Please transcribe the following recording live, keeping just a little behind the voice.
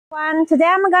Today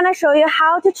I'm going to show you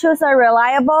how to choose a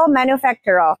reliable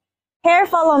manufacturer. Here,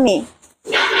 follow me.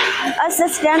 A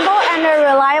sustainable and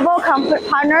reliable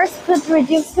partners could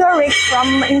reduce your risk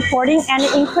from importing and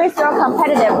increase your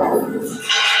competitiveness.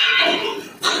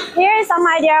 Here is some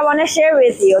idea I want to share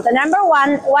with you. The number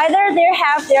one, whether they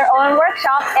have their own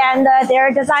workshop and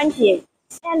their design team.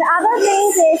 And other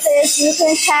things is you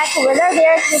can check whether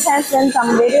you can send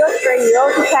some videos for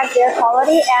you to check their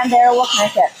quality and their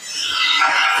workmanship.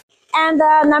 And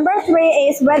number three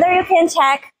is whether you can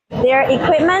check their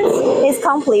equipment is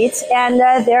complete and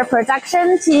their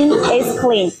production team is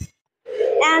clean.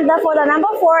 And for the number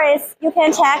four is you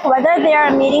can check whether they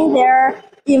are meeting their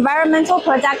environmental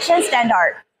production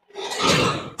standard.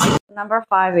 Number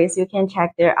five is you can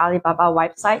check their Alibaba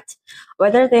website,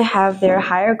 whether they have their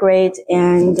higher grade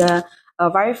and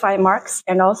verified marks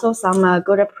and also some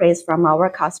good praise from our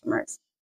customers.